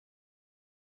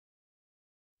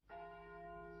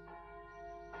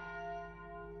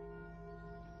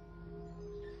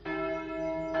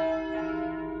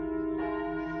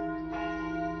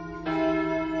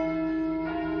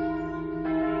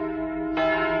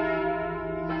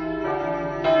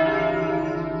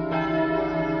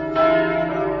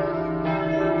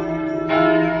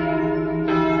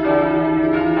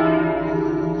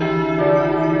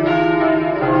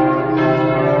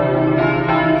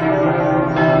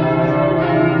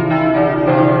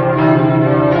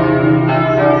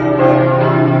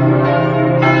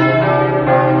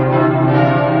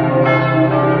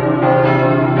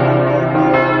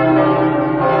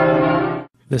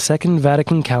The Second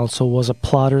Vatican Council was a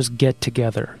plotters'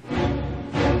 get-together.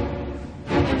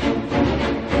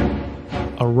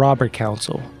 A robber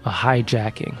council, a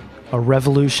hijacking, a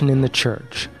revolution in the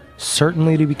Church,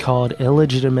 certainly to be called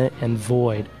illegitimate and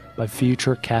void by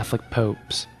future Catholic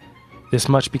popes. This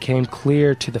much became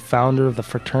clear to the founder of the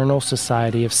Fraternal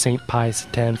Society of St. Pius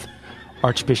X,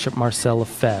 Archbishop Marcel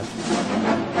Lefebvre.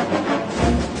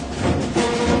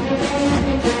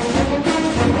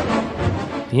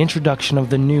 The introduction of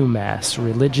the new Mass,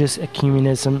 religious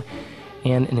ecumenism,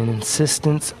 and an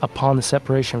insistence upon the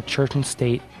separation of church and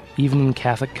state, even in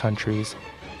Catholic countries,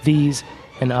 these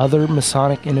and other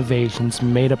Masonic innovations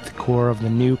made up the core of the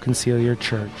new conciliar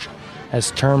church,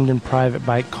 as termed in private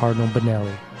by Cardinal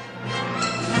Benelli.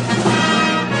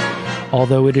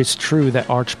 Although it is true that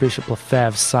Archbishop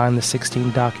Lefebvre signed the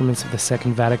 16 documents of the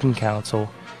Second Vatican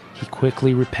Council, he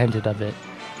quickly repented of it,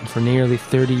 and for nearly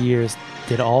 30 years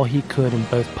did all he could in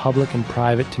both public and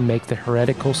private to make the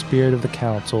heretical spirit of the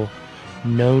Council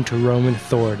known to Roman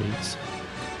authorities.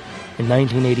 In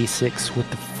 1986, with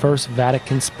the first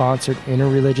Vatican-sponsored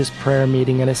interreligious prayer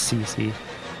meeting at Assisi,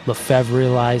 Lefebvre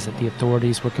realized that the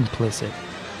authorities were complicit.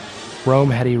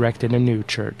 Rome had erected a new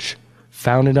church,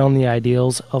 founded on the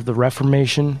ideals of the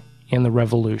Reformation and the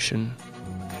Revolution.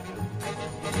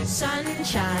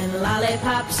 Sunshine,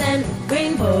 lollipops, and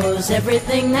rainbows.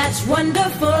 Everything that's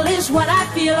wonderful is what I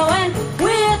feel when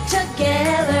we're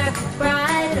together.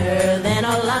 Brighter than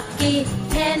a lucky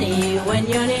penny when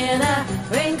you're near. The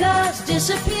rain goes,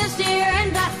 disappears, dear,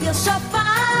 and I feel so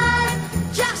fine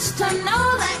just to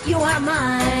know that you are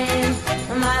mine.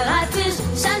 My life is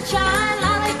sunshine,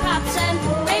 lollipops, and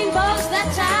rainbows.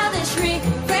 That's how this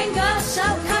refrain goes. So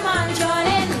come on, join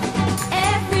in.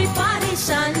 Everybody,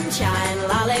 sunshine,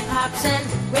 lollipops, and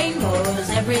rainbows.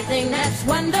 Everything that's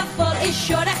wonderful is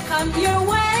sure to come your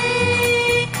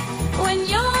way when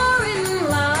you're in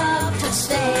love to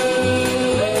stay.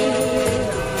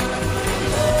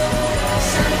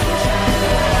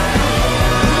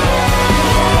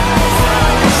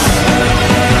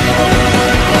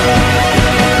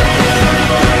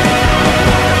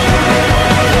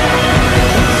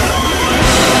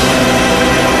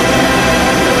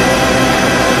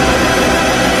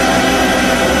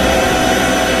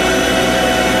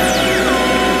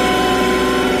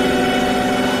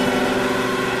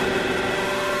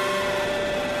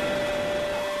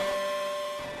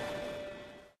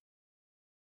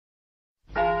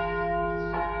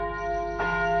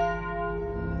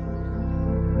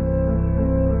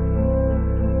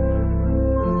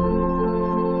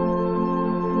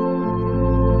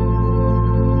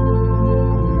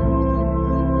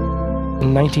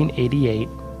 In 1988,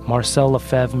 Marcel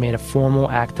Lefebvre made a formal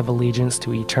act of allegiance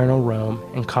to eternal Rome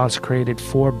and consecrated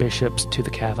 4 bishops to the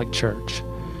Catholic Church.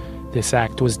 This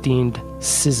act was deemed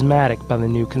schismatic by the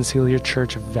new conciliar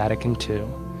Church of Vatican II.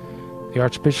 The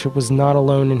Archbishop was not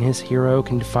alone in his heroic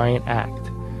and defiant act.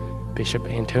 Bishop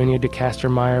Antonio de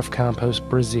Castromayor of Campos,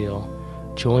 Brazil,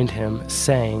 joined him,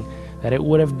 saying that it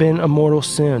would have been a mortal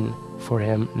sin for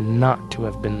him not to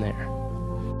have been there.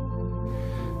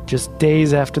 Just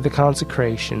days after the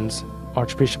consecrations,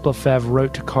 Archbishop Lefebvre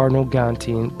wrote to Cardinal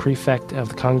Gantin, prefect of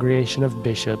the Congregation of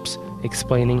Bishops,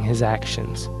 explaining his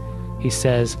actions. He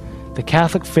says, "The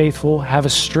Catholic faithful have a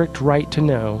strict right to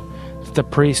know that the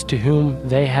priests to whom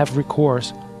they have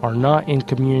recourse are not in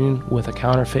communion with a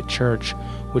counterfeit church,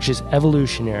 which is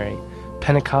evolutionary,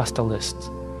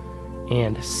 Pentecostalist,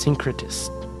 and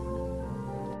syncretist."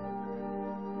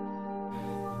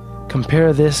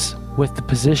 Compare this with the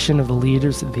position of the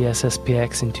leaders of the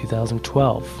SSPX in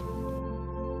 2012.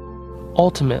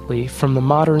 Ultimately, from the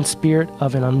modern spirit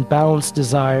of an unbalanced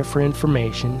desire for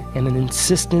information and an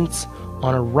insistence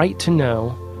on a right to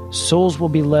know, souls will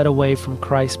be led away from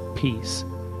Christ's peace.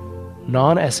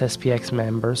 Non-SSPX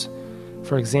members,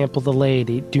 for example the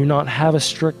laity, do not have a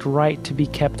strict right to be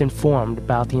kept informed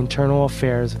about the internal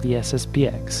affairs of the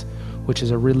SSPX, which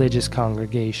is a religious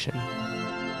congregation.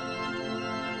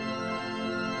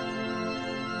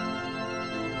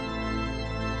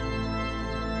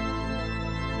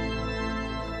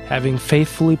 Having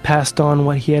faithfully passed on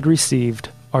what he had received,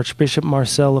 Archbishop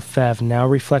Marcel Lefebvre now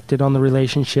reflected on the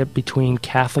relationship between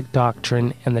Catholic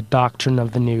doctrine and the doctrine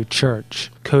of the new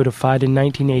Church, codified in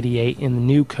 1988 in the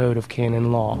new Code of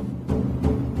Canon Law.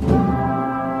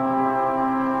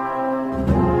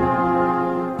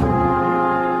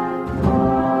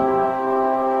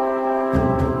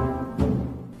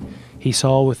 He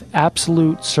saw with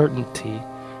absolute certainty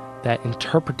that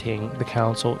interpreting the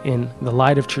Council in the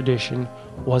light of tradition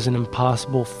was an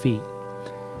impossible feat.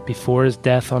 Before his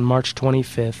death on March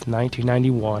 25,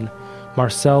 1991,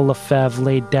 Marcel Lefebvre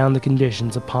laid down the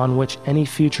conditions upon which any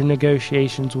future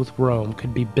negotiations with Rome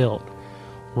could be built.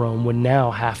 Rome would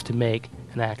now have to make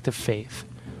an act of faith.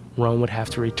 Rome would have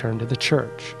to return to the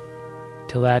Church.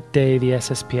 Till that day, the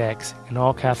SSPX and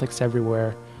all Catholics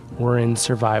everywhere were in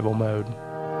survival mode.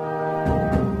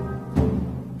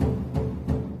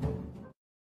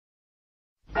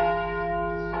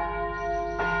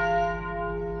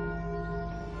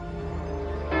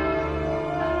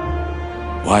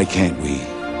 Why can't we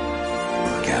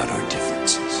work out our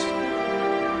differences?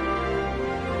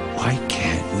 Why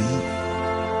can't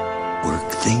we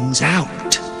work things out?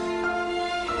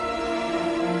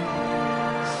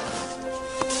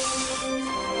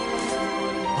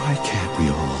 Why can't we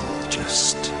all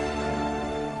just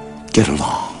get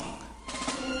along?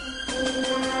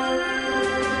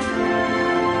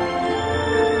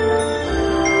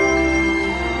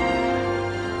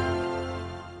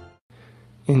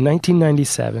 In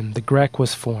 1997, the GREC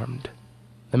was formed.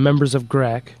 The members of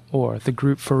GREC, or the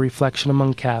Group for Reflection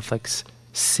Among Catholics,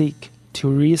 seek to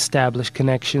re-establish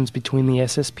connections between the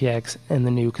SSPX and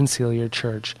the new conciliar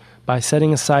church by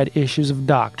setting aside issues of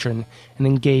doctrine and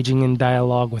engaging in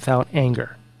dialogue without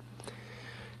anger.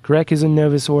 GREC is a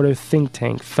Novus Ordo think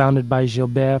tank founded by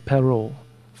Gilbert Perrault,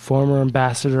 former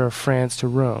ambassador of France to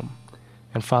Rome,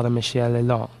 and Father Michel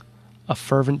Lalonde, a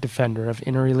fervent defender of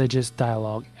interreligious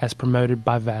dialogue as promoted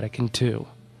by Vatican II.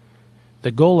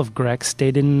 The goal of GREC,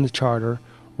 stated in the charter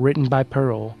written by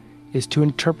Perrault, is to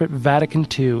interpret Vatican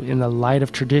II in the light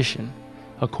of tradition,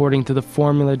 according to the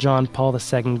formula John Paul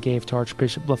II gave to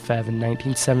Archbishop Lefebvre in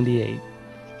 1978.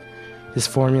 This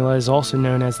formula is also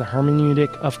known as the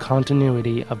hermeneutic of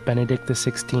continuity of Benedict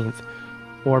XVI,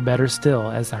 or better still,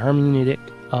 as the hermeneutic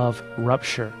of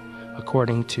rupture,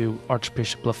 according to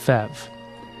Archbishop Lefebvre.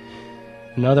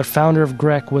 Another founder of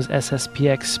GREC was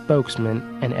SSPX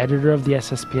spokesman and editor of the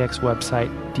SSPX website,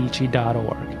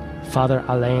 dici.org, Father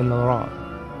Alain Laurent.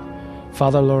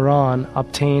 Father Laurent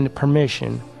obtained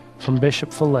permission from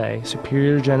Bishop Fillet,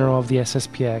 Superior General of the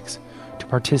SSPX, to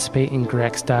participate in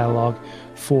GREC's dialogue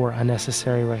for a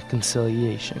necessary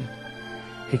reconciliation.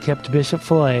 He kept Bishop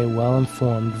Fillet well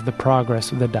informed of the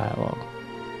progress of the dialogue.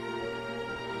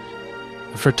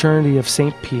 The Fraternity of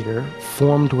St. Peter,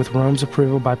 formed with Rome's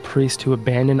approval by priests who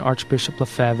abandoned Archbishop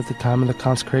Lefebvre at the time of the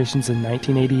consecrations in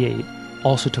 1988,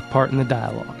 also took part in the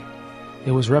dialogue.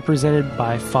 It was represented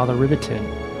by Father Ribetin,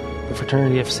 the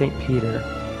Fraternity of St. Peter,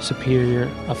 Superior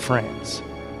of France.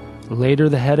 Later,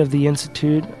 the head of the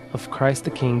Institute of Christ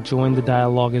the King joined the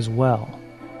dialogue as well.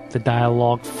 The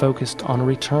dialogue focused on a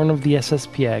return of the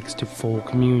SSPX to full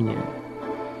communion.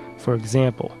 For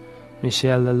example,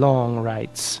 Michel Lalonde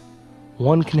writes,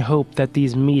 "One can hope that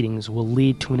these meetings will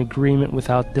lead to an agreement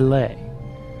without delay.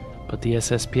 But the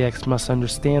SSPX must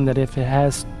understand that if it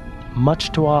has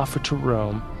much to offer to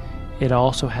Rome, it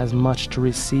also has much to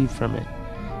receive from it.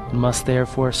 It must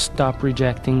therefore stop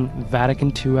rejecting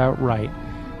Vatican II outright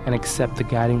and accept the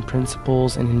guiding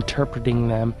principles and interpreting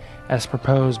them as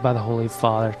proposed by the Holy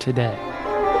Father today."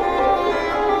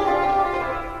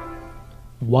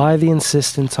 Why the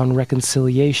insistence on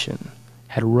reconciliation?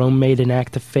 Had Rome made an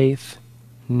act of faith?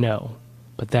 No,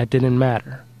 but that didn't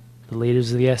matter. The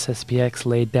leaders of the SSPX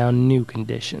laid down new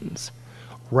conditions.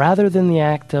 Rather than the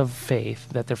act of faith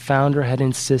that their founder had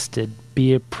insisted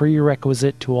be a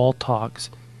prerequisite to all talks,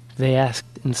 they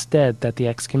asked instead that the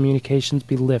excommunications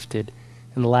be lifted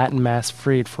and the Latin Mass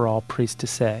freed for all priests to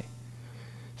say.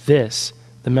 This,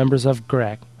 the members of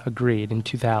GREC agreed in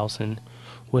 2000,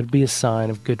 would be a sign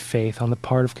of good faith on the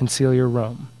part of conciliar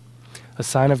Rome. A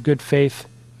sign of good faith?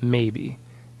 Maybe.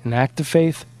 An act of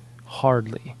faith?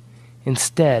 Hardly.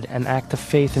 Instead, an act of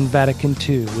faith in Vatican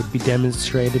II would be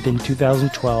demonstrated in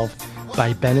 2012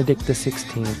 by Benedict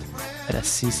XVI at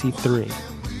Assisi III,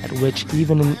 at which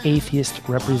even an atheist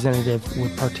representative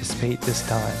would participate this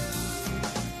time.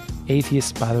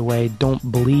 Atheists, by the way,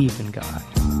 don't believe in God.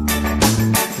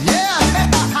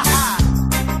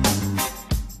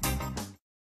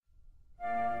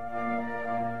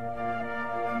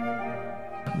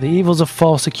 The evils of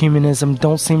false ecumenism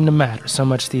don't seem to matter so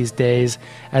much these days,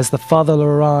 as the Father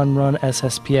Laurent-run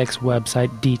SSPX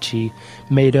website, Dici,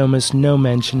 made almost no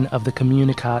mention of the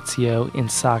communicatio in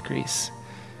sacris.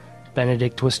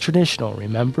 Benedict was traditional,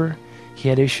 remember? He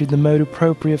had issued the motu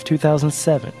proprio of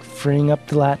 2007, freeing up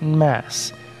the Latin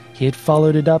Mass. He had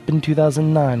followed it up in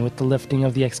 2009 with the lifting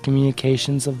of the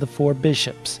excommunications of the 4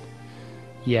 bishops.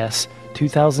 Yes,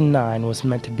 2009 was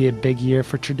meant to be a big year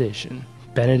for tradition.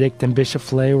 Benedict and Bishop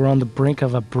Fillet were on the brink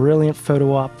of a brilliant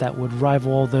photo op that would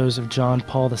rival all those of John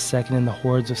Paul II and the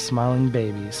hordes of smiling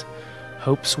babies.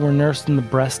 Hopes were nursed in the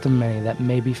breast of many that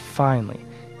maybe finally,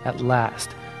 at last,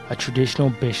 a traditional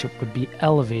bishop would be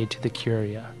elevated to the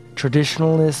curia.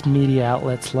 Traditionalist media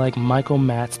outlets like Michael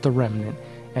Matt's The Remnant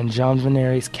and John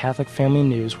Veneri's Catholic Family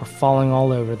News were falling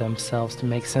all over themselves to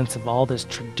make sense of all this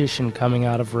tradition coming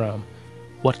out of Rome.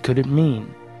 What could it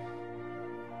mean?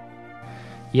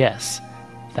 Yes,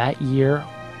 that year,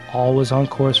 all was on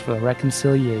course for the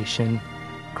reconciliation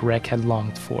Grec had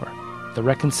longed for. The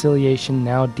reconciliation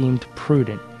now deemed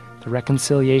prudent. The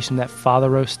reconciliation that Father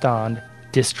Rostand,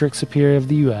 District Superior of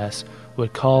the U.S.,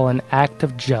 would call an act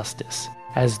of justice,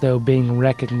 as though being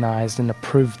recognized and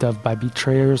approved of by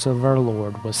betrayers of our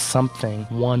Lord was something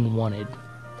one wanted.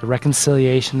 The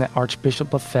reconciliation that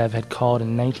Archbishop Lefebvre had called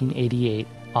in 1988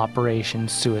 Operation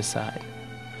Suicide.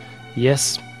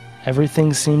 Yes,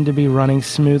 everything seemed to be running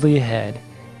smoothly ahead.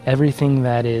 Everything,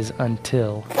 that is,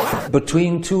 until...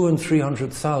 Between 200,000 and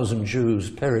 300,000 Jews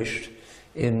perished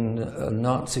in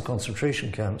Nazi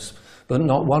concentration camps, but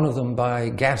not one of them by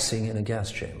gassing in a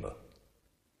gas chamber.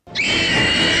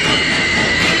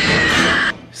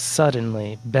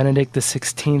 Suddenly, Benedict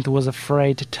XVI was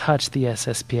afraid to touch the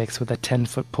SSPX with a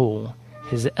 10-foot pole.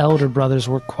 His elder brothers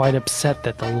were quite upset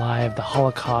that the lie of the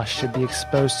Holocaust should be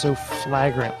exposed so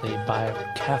flagrantly by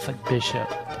a Catholic bishop.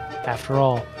 After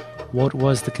all, what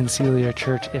was the conciliar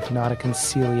church if not a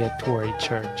conciliatory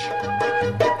church?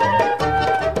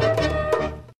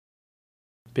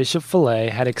 Bishop Fillet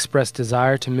had expressed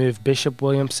desire to move Bishop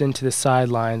Williamson to the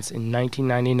sidelines in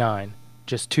 1999,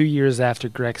 just 2 years after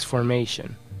Grec's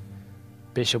formation.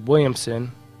 Bishop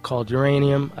Williamson, called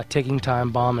uranium, a ticking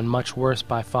time bomb, and much worse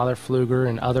by Father Pfluger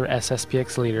and other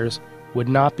SSPX leaders, would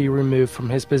not be removed from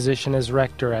his position as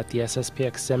rector at the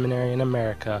SSPX seminary in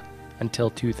America until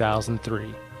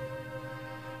 2003.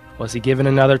 Was he given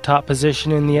another top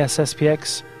position in the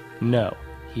SSPX? No.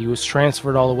 He was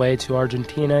transferred all the way to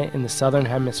Argentina in the southern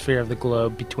hemisphere of the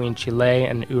globe between Chile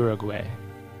and Uruguay.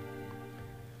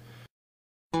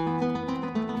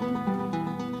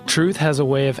 Truth has a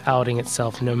way of outing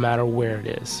itself no matter where it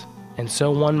is, and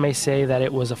so one may say that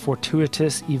it was a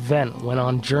fortuitous event when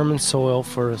on German soil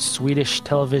for a Swedish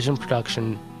television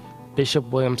production, Bishop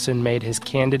Williamson made his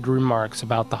candid remarks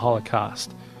about the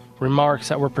Holocaust, remarks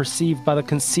that were perceived by the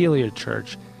conciliar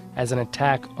church as an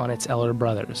attack on its elder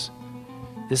brothers.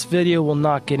 This video will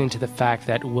not get into the fact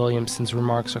that Williamson's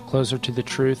remarks are closer to the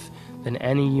truth than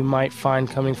any you might find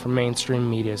coming from mainstream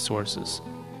media sources.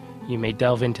 You may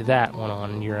delve into that one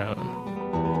on your own.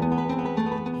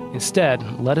 Instead,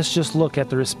 let us just look at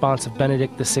the response of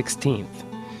Benedict XVI.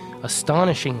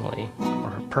 Astonishingly,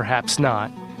 or perhaps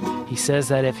not, he says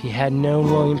that if he had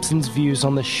known Williamson's views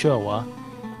on the Shoah,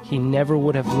 he never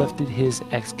would have lifted his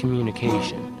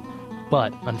excommunication.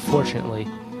 But, unfortunately,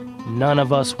 none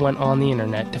of us went on the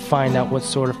internet to find out what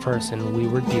sort of person we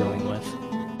were dealing with.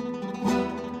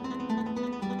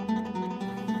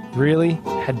 Really,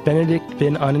 had Benedict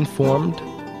been uninformed?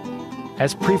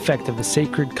 As prefect of the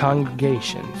Sacred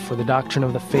Congregation for the Doctrine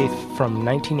of the Faith from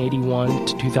 1981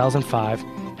 to 2005,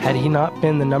 had he not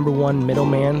been the #1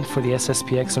 middleman for the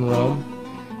SSPX in Rome?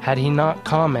 Had he not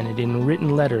commented in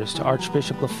written letters to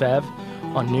Archbishop Lefebvre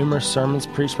on numerous sermons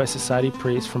preached by society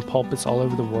priests from pulpits all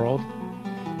over the world?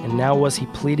 And now was he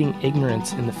pleading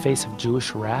ignorance in the face of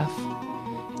Jewish wrath?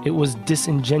 It was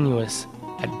disingenuous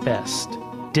at best,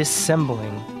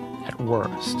 dissembling at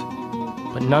worst.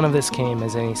 But none of this came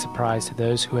as any surprise to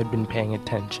those who had been paying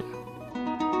attention.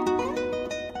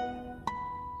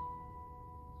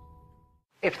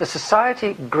 If the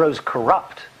society grows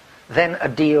corrupt, then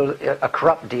a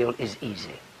corrupt deal is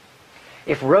easy.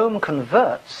 If Rome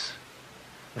converts,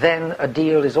 then a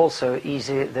deal is also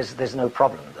easy. There's no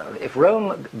problem, though. If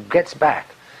Rome gets back,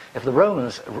 if the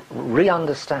Romans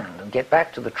re-understand and get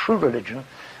back to the true religion,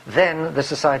 then the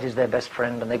society is their best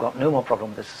friend and they've got no more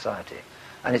problem with the society.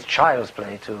 And it's child's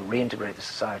play to reintegrate the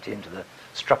society into the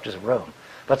structures of Rome.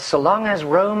 But so long as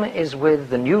Rome is with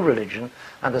the new religion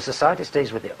and the society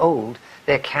stays with the old,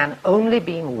 there can only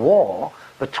be war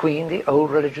between the old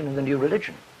religion and the new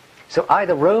religion. So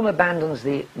either Rome abandons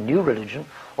the new religion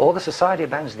or the society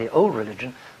abandons the old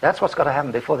religion. That's what's got to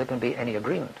happen before there can be any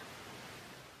agreement.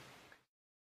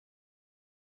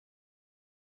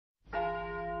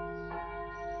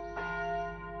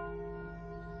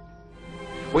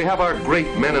 We have our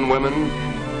great men and women,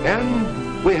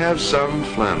 and we have some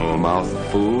flannel-mouthed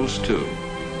fools too.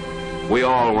 We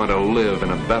all want to live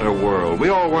in a better world. We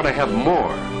all want to have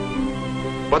more.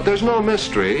 But there's no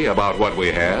mystery about what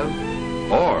we have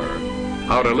or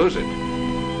how to lose it.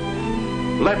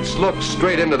 Let's look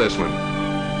straight into this one.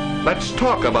 Let's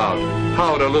talk about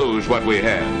how to lose what we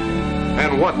have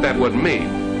and what that would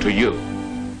mean to you.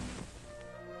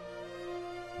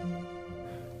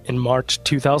 In March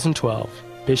 2012,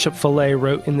 Bishop Fellay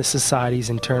wrote in the Society's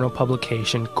internal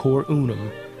publication, Cor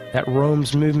Unum, that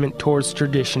Rome's movement towards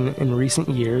tradition in recent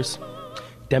years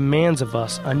demands of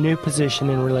us a new position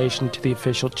in relation to the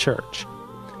official church.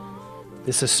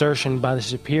 This assertion by the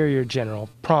Superior General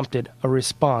prompted a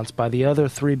response by the other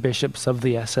 3 bishops of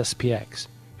the SSPX,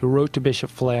 who wrote to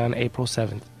Bishop Fellay on April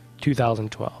 7,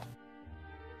 2012.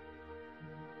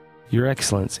 Your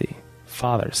Excellency,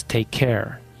 Fathers, take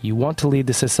care. You want to lead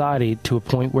the Society to a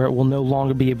point where it will no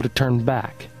longer be able to turn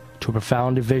back, to a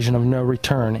profound division of no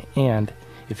return, and,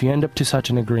 if you end up to such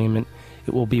an agreement,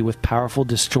 it will be with powerful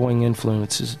destroying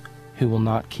influences who will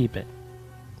not keep it.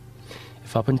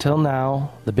 If up until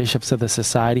now, the bishops of the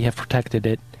Society have protected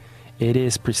it, it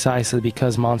is precisely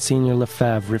because Monsignor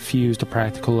Lefebvre refused a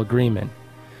practical agreement.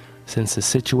 Since the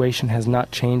situation has not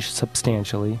changed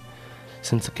substantially,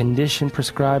 since the condition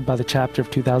prescribed by the chapter of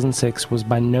 2006 was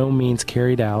by no means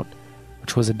carried out,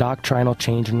 which was a doctrinal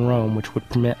change in Rome which would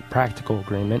permit practical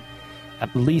agreement,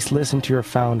 at least listen to your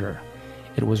founder.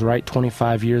 It was right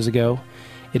 25 years ago.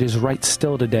 It is right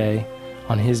still today.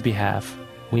 On his behalf,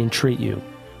 we entreat you,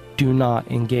 do not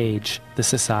engage the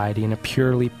Society in a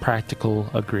purely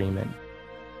practical agreement.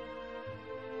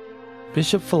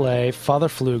 Bishop Fellay, Father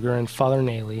Pfluger, and Father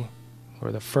Naley, who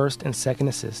were the first and second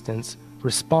assistants,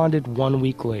 responded 1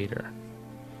 week later.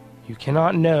 You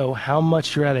cannot know how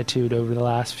much your attitude over the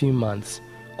last few months,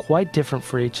 quite different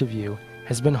for each of you,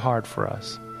 has been hard for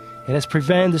us. It has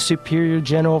prevented the Superior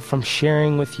General from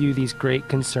sharing with you these great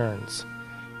concerns,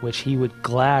 which he would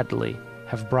gladly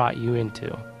have brought you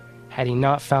into, had he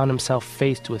not found himself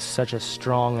faced with such a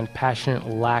strong and passionate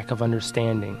lack of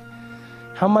understanding.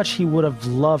 How much he would have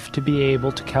loved to be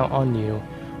able to count on you,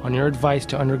 on your advice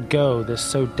to undergo this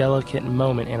so delicate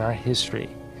moment in our history.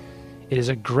 It is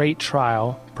a great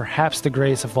trial, perhaps the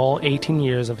greatest of all 18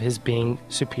 years of his being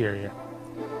superior.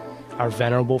 Our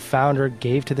venerable founder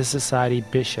gave to the Society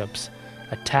bishops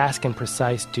a task and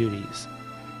precise duties.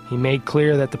 He made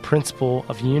clear that the principle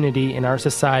of unity in our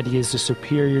Society is the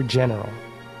Superior General.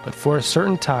 But for a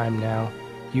certain time now,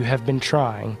 you have been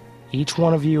trying, each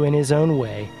one of you in his own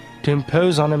way, to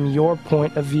impose on him your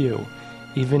point of view,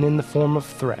 even in the form of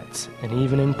threats, and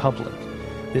even in public.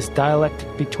 This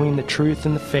dialectic between the truth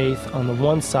and the faith on the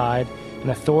one side and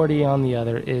authority on the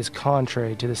other is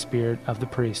contrary to the spirit of the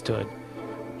priesthood.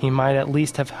 He might at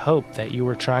least have hoped that you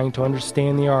were trying to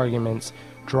understand the arguments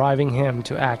driving him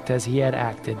to act as he had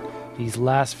acted these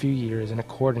last few years in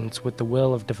accordance with the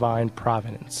will of divine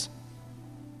providence.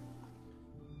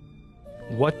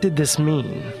 What did this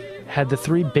mean? Had the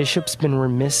 3 bishops been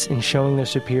remiss in showing their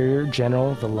Superior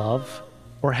General the love?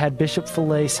 Or had Bishop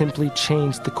Fellay simply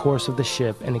changed the course of the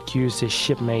ship and accused his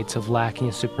shipmates of lacking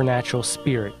a supernatural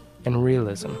spirit and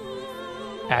realism?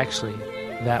 Actually,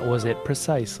 that was it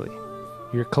precisely.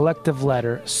 Your collective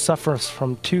letter suffers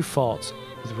from 2 faults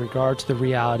with regard to the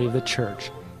reality of the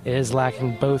Church. It is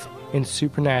lacking both in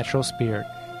supernatural spirit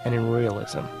and in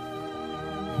realism.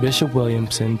 Bishop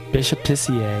Williamson, Bishop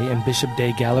Tissier, and Bishop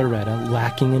de Galarreta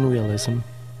lacking in realism,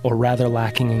 or rather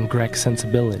lacking in Grec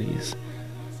sensibilities.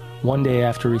 One day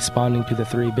after responding to the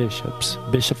 3 bishops,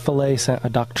 Bishop Fellay sent a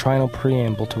doctrinal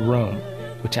preamble to Rome,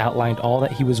 which outlined all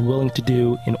that he was willing to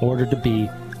do in order to be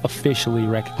officially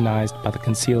recognized by the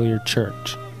conciliar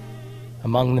church.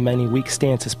 Among the many weak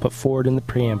stances put forward in the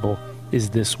preamble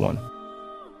is this one.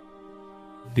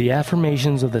 The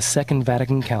affirmations of the Second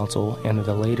Vatican Council and of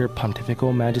the later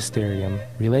Pontifical Magisterium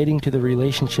relating to the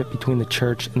relationship between the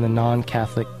Church and the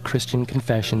non-Catholic Christian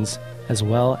confessions, as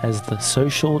well as the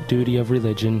social duty of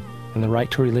religion and the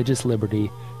right to religious liberty,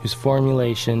 whose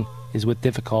formulation is with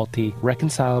difficulty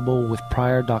reconcilable with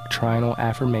prior doctrinal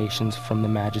affirmations from the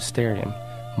Magisterium,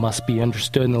 must be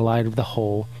understood in the light of the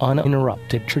whole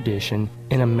uninterrupted tradition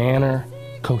in a manner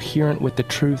coherent with the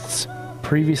truths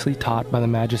previously taught by the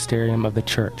magisterium of the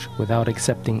Church, without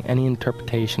accepting any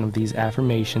interpretation of these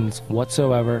affirmations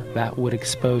whatsoever that would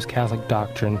expose Catholic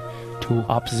doctrine to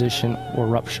opposition or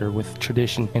rupture with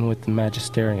tradition and with the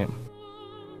magisterium.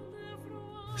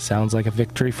 Sounds like a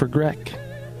victory for Grec.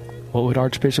 What would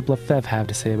Archbishop Lefebvre have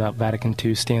to say about Vatican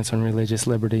II's stance on religious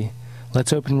liberty?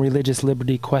 Let's open Religious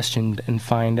Liberty Questioned and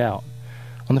find out.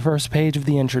 On the first page of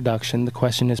the introduction, the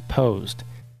question is posed: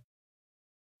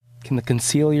 can the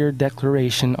conciliar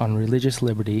declaration on religious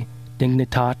liberty,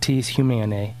 Dignitatis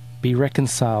Humanae, be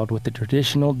reconciled with the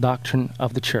traditional doctrine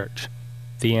of the Church?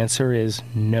 The answer is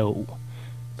no.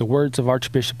 The words of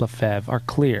Archbishop Lefebvre are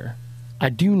clear. I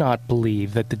do not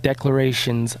believe that the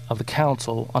declarations of the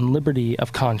Council on liberty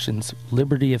of conscience,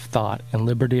 liberty of thought, and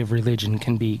liberty of religion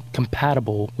can be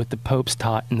compatible with the popes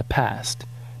taught in the past.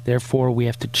 Therefore, we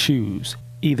have to choose.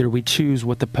 Either we choose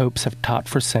what the popes have taught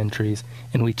for centuries,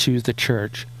 and we choose the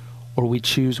Church, or we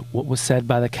choose what was said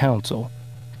by the Council,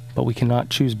 but we cannot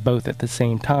choose both at the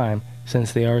same time,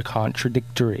 since they are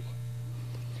contradictory.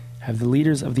 Have the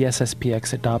leaders of the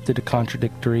SSPX adopted a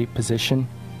contradictory position?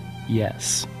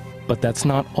 Yes. But that's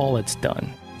not all it's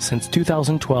done. Since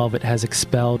 2012, it has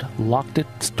expelled, locked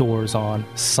its doors on,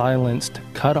 silenced,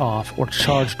 cut off, or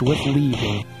charged with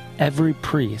leaving every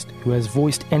priest who has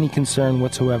voiced any concern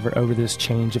whatsoever over this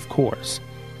change of course.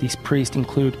 These priests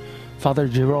include Father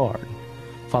Girard,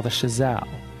 Father Chazal,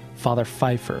 Father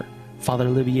Pfeiffer, Father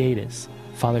Libiatis,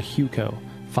 Father Hugo,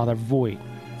 Father Voigt,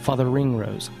 Father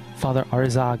Ringrose, Father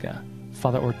Arzaga,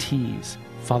 Father Ortiz,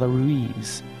 Father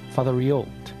Ruiz, Father Riolt,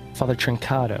 Father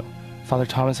Trincado, Father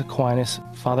Thomas Aquinas,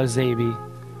 Father Zabi,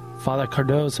 Father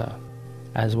Cardoza,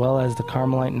 as well as the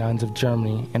Carmelite nuns of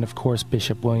Germany, and of course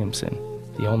Bishop Williamson,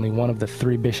 the only one of the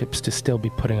 3 bishops to still be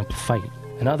putting up a fight,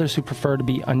 and others who prefer to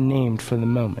be unnamed for the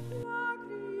moment.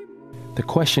 The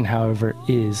question, however,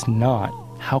 is not,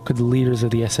 how could the leaders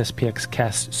of the SSPX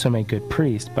cast so many good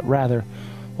priests, but rather,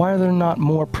 why are there not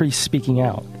more priests speaking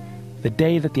out? The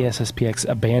day that the SSPX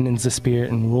abandons the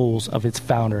spirit and rules of its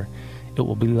founder, it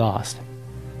will be lost.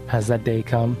 Has that day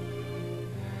come?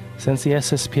 Since the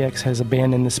SSPX has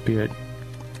abandoned the spirit,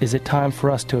 is it time for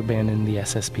us to abandon the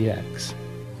SSPX?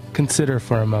 Consider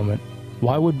for a moment,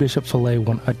 why would Bishop Fillet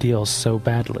want a deal so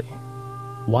badly?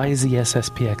 Why is the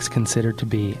SSPX considered to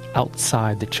be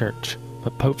outside the Church,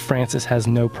 but Pope Francis has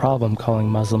no problem calling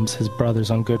Muslims his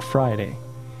brothers on Good Friday?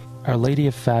 Our Lady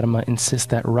of Fatima insists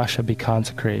that Russia be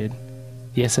consecrated.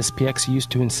 The SSPX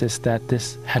used to insist that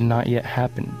this had not yet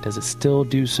happened. Does it still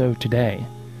do so today?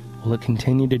 Will it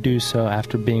continue to do so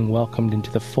after being welcomed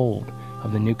into the fold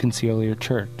of the new conciliar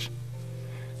church?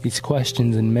 These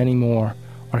questions and many more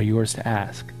are yours to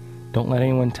ask. Don't let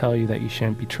anyone tell you that you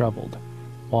shouldn't be troubled.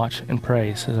 Watch and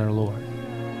pray, says our Lord.